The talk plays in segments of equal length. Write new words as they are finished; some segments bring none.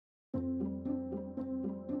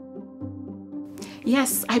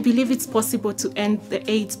Yes, I believe it's possible to end the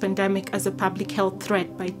AIDS pandemic as a public health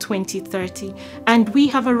threat by 2030, and we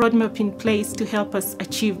have a roadmap in place to help us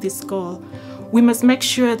achieve this goal. We must make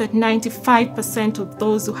sure that 95% of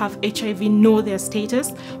those who have HIV know their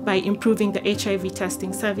status by improving the HIV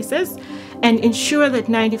testing services, and ensure that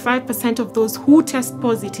 95% of those who test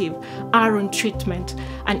positive are on treatment.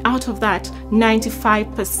 And out of that,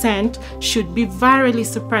 95% should be virally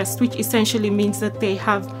suppressed, which essentially means that they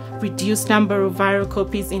have reduced number of viral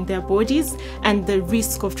copies in their bodies and the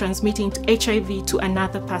risk of transmitting HIV to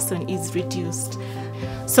another person is reduced.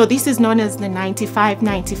 So this is known as the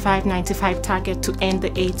 95-95-95 target to end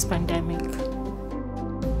the AIDS pandemic.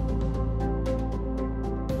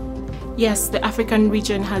 Yes, the African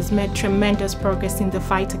region has made tremendous progress in the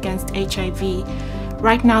fight against HIV.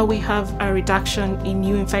 Right now we have a reduction in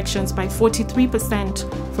new infections by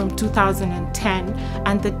 43% from 2010,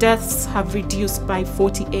 and the deaths have reduced by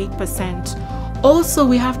 48%. Also,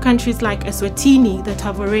 we have countries like Eswatini that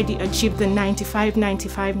have already achieved the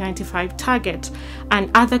 95-95-95 target, and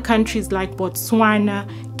other countries like Botswana,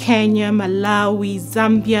 Kenya, Malawi,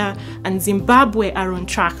 Zambia, and Zimbabwe are on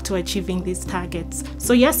track to achieving these targets.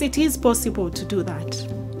 So yes, it is possible to do that.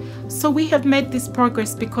 So we have made this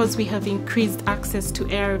progress because we have increased access to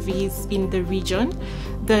ARVs in the region.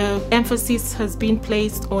 The emphasis has been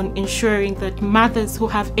placed on ensuring that mothers who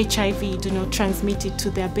have HIV do not transmit it to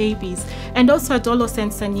their babies, and also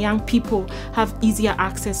adolescents and young people have easier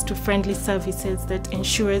access to friendly services that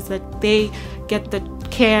ensures that they get the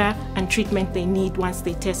care and treatment they need once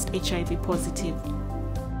they test HIV positive.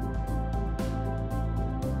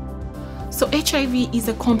 So HIV is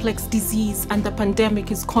a complex disease and the pandemic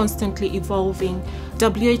is constantly evolving.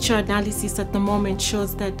 WHO analysis at the moment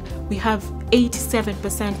shows that we have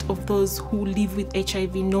 87% of those who live with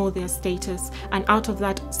HIV know their status, and out of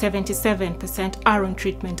that 77% are on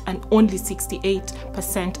treatment and only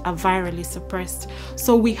 68% are virally suppressed.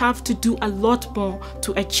 So we have to do a lot more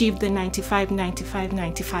to achieve the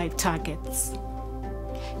 95-95-95 targets.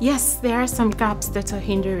 Yes, there are some gaps that are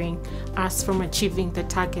hindering us from achieving the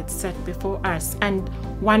targets set before us, and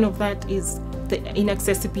one of that is the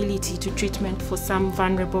inaccessibility to treatment for some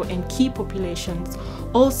vulnerable and key populations.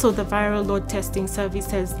 Also, the viral load testing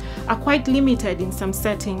services are quite limited in some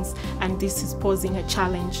settings, and this is posing a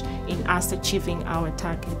challenge in us achieving our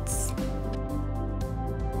targets.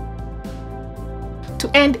 To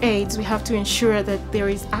end AIDS, we have to ensure that there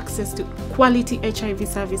is access to quality HIV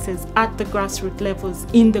services at the grassroots levels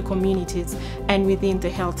in the communities and within the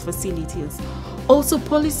health facilities. Also,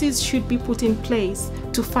 policies should be put in place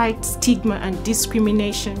to fight stigma and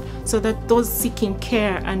discrimination so that those seeking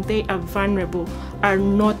care and they are vulnerable are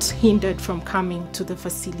not hindered from coming to the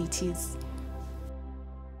facilities.